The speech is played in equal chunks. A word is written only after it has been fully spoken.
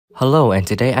Hello, and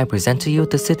today I present to you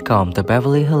the sitcom The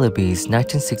Beverly Hills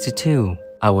 1962.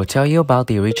 I will tell you about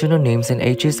the original names and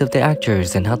ages of the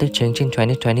actors and how they changed in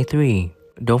 2023.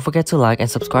 Don't forget to like and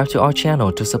subscribe to our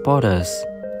channel to support us.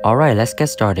 Alright, let's get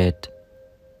started.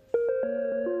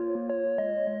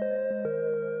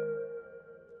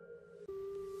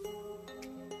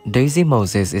 Daisy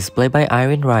Moses is played by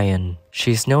Irene Ryan.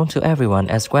 She is known to everyone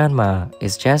as Grandma,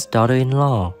 is Jed's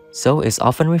daughter-in-law, so is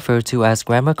often referred to as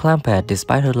Grandma Clampetts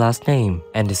despite her last name,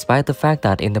 and despite the fact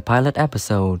that in the pilot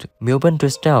episode, Milburn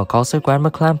Driscoll calls her Grandma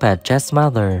Clampetts Jed's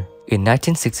mother. In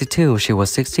 1962, she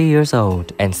was 60 years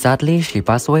old, and sadly, she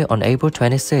passed away on April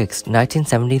 26,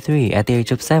 1973 at the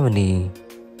age of 70.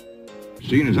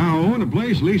 Seeing as I own the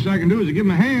place, least I can do is to give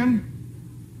them a hand.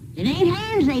 It ain't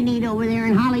hands they need over there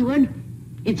in Hollywood.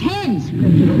 It's heads.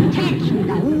 Tech,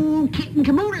 the whole kit and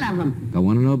caboodle of them. I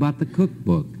want to know about the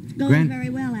cookbook. Going very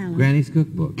well, Alan. Granny's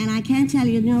cookbook. And I can't tell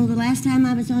you, the last time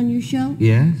I was on your show?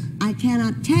 Yes? I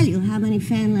cannot tell you how many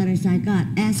fan letters I got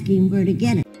asking where to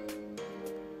get it.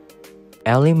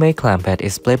 Ellie Mae Clampetts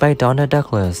is played by Donna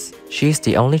Douglas. She is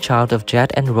the only child of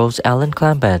Jed and Rose Allen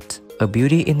Clampetts, a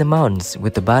beauty in the mountains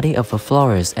with the body of a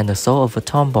florist and the soul of a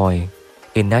tomboy.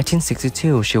 In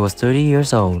 1962, she was 30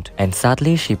 years old, and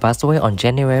sadly, she passed away on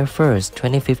January 1st,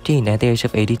 2015 at the age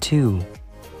of 82.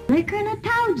 Liquor in a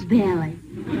toad's belly.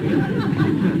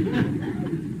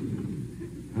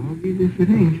 I'll be if it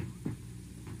ain't.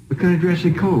 What kind of dress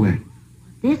they call that?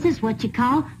 This is what you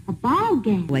call a ball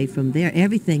game. Away from there,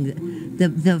 everything,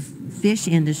 the fish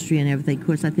industry and everything, of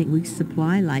course, I think we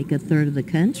supply like a third of the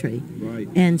country. Right.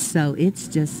 And so it's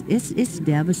just, it's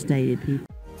devastated people.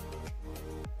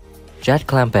 Jed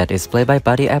Clampetts is played by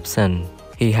Buddy Ebsen.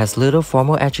 He has little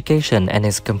formal education and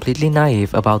is completely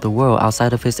naive about the world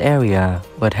outside of his area,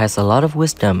 but has a lot of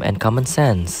wisdom and common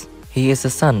sense. He is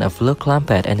the son of Luke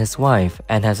Clampetts and his wife,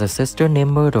 and has a sister named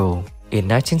Myrtle. In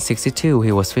 1962,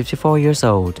 he was 54 years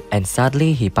old, and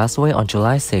sadly, he passed away on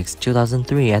July 6,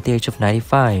 2003 at the age of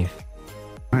 95.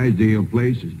 Ideal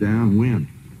place is downwind.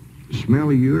 The smell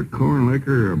of your corn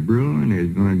liquor or brewing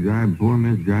is going to drive poor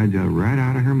Miss Dryja right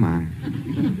out of her mind.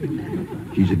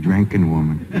 She's a drinking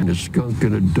woman. A skunk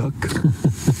and a duck.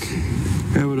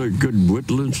 Having a good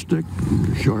whittling stick,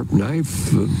 sharp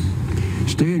knife,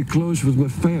 staying close with my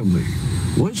family.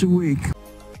 Once a week.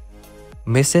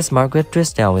 Mrs. Margaret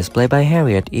Driscoll is played by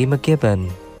Harriet E.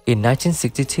 McGibbon. In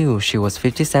 1962, she was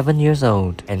 57 years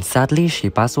old, and sadly, she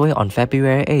passed away on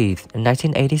February 8,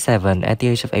 1987 at the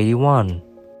age of 81.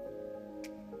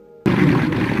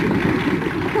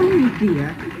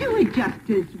 Dear, do it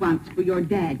justice once for your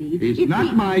daddy. He's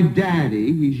not my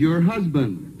daddy, he's your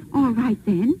husband. All right,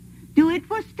 then. Do it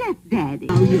for stepdaddy.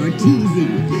 Oh, you're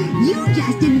teasing. You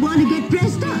just didn't want to get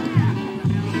dressed up.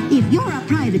 If you're a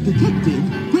private detective,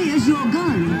 where's your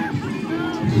gun?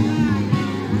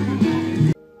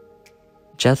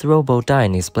 Jethro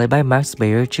Bodine is played by Max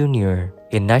Baer Jr.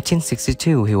 In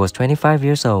 1962, he was 25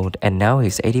 years old, and now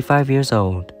he's 85 years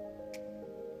old.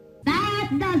 That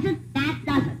does it.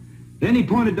 Then he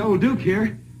pointed to old Duke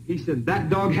here. He said, that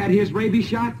dog had his rabies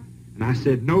shot? And I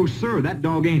said, no, sir, that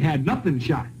dog ain't had nothing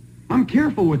shot. I'm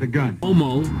careful with a gun.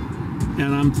 Homo,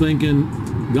 and I'm thinking,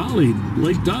 golly,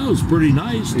 Lake Tahoe's pretty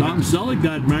nice. Tom Selleck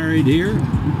got married here.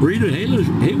 Rita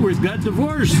Hayworth got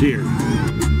divorced here.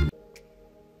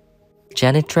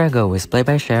 Janet Trago is played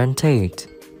by Sharon Tate.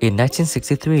 In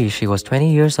 1963, she was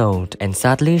 20 years old, and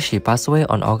sadly, she passed away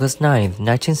on August 9,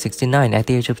 1969 at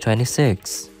the age of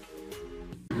 26.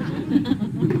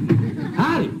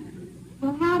 Howdy.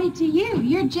 Well, howdy to you.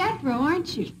 You're Jethro,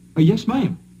 aren't you? Yes,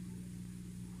 ma'am.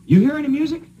 You hear any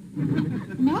music?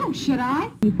 No, should I?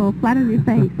 People flatter your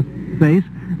face. Face?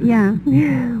 Yeah.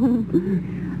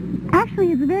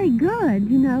 Actually, it's very good,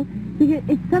 because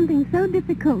it's something so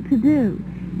difficult to do.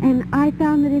 And I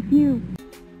found that if you...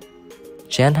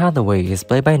 Jan Hathaway is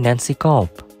played by Nancy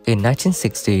Culp. In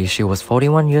 1960, she was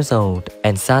 41 years old,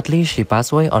 and sadly, she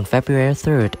passed away on February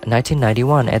 3,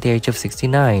 1991 at the age of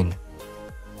 69.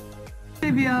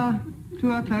 Olivia,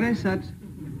 to our Clarissat.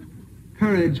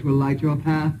 Courage will light your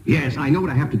path. Yes, I know what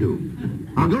I have to do.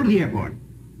 I'll go to the airport.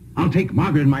 I'll take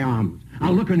Margaret in my arms.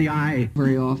 I'll look her in the eye.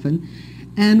 Very often.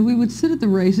 And we would sit at the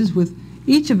races with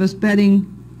each of us betting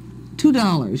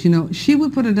 $2. She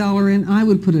would put $1 in, I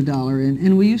would put $1 in,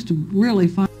 and we used to really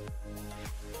find...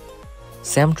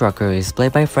 Sam Drucker is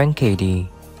played by Frank Cady.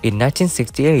 In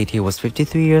 1968, he was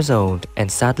 53 years old,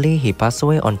 and sadly, he passed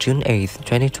away on June 8,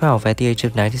 2012 at the age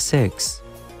of 96.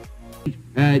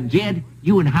 Jed,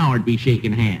 you and Howard be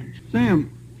shaking hands.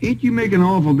 Sam, ain't you making an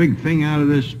awful big thing out of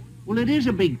this? Well, it is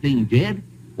a big thing, Jed.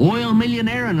 Oil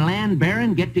millionaire and land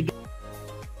baron get together.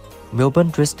 Milburn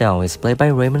Driscoll is played by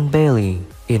Raymond Bailey.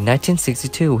 In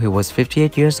 1962, he was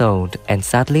 58 years old, and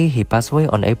sadly, he passed away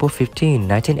on April 15,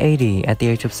 1980, at the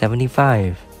age of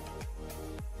 75.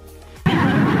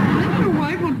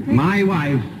 My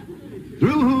wife,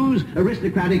 through whose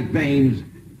aristocratic veins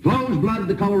flows blood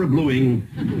the color of bluing,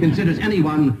 considers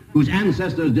anyone whose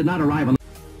ancestors did not arrive on...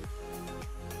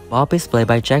 Bob is played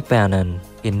by Jack Bannon.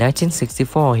 In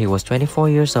 1964, he was 24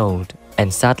 years old,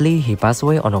 and sadly, he passed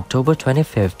away on October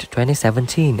 25,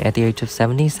 2017, at the age of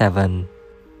 77.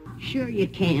 Sure you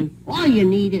can. All you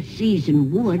need is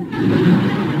seasoned wood.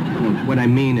 What I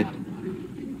mean it...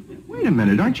 Wait a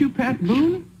minute, aren't you Pat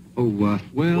Boone? Oh,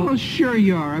 well, sure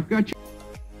you are. I've got you...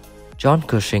 John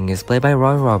Cushing is played by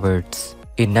Roy Roberts.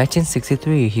 In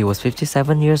 1963, he was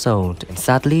 57 years old, and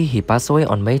sadly, he passed away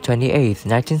on May 28,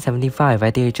 1975,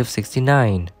 at the age of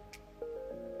 69.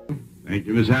 Thank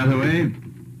you, Miss Hathaway.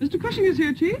 Mr. Cushing is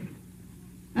here, Chief.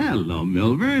 Hello,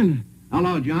 Milburn.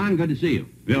 Hello, John. Good to see you.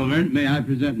 Milburn, may I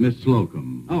present Miss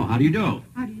Slocum? Oh, how do you do?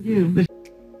 How do you do?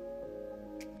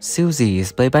 Susie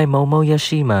is played by Momo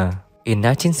Yashima. In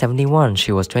 1971,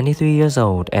 she was 23 years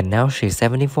old, and now she's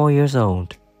 74 years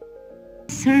old.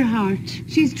 Bless her heart.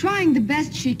 She's trying the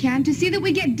best she can to see that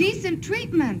we get decent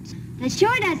treatment. That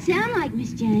sure does sound like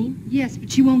Miss Jane. Yes,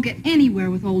 but she won't get anywhere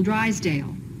with old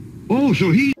Drysdale. Oh,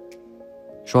 so he...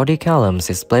 Shorty Callums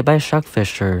is played by Chuck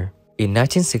Fisher. In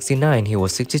 1969, he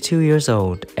was 62 years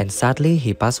old, and sadly,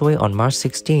 he passed away on March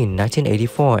 16,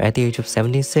 1984, at the age of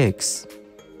 76.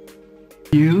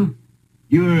 You're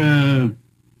Jed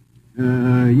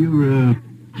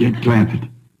Clampett.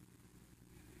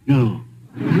 No.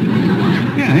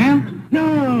 Yeah, I am?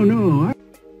 No.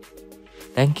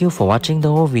 Thank you for watching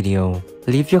the whole video.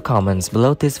 Leave your comments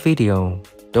below this video.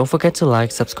 Don't forget to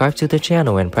like, subscribe to the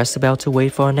channel, and press the bell to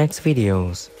wait for our next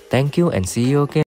videos. Thank you and see you again.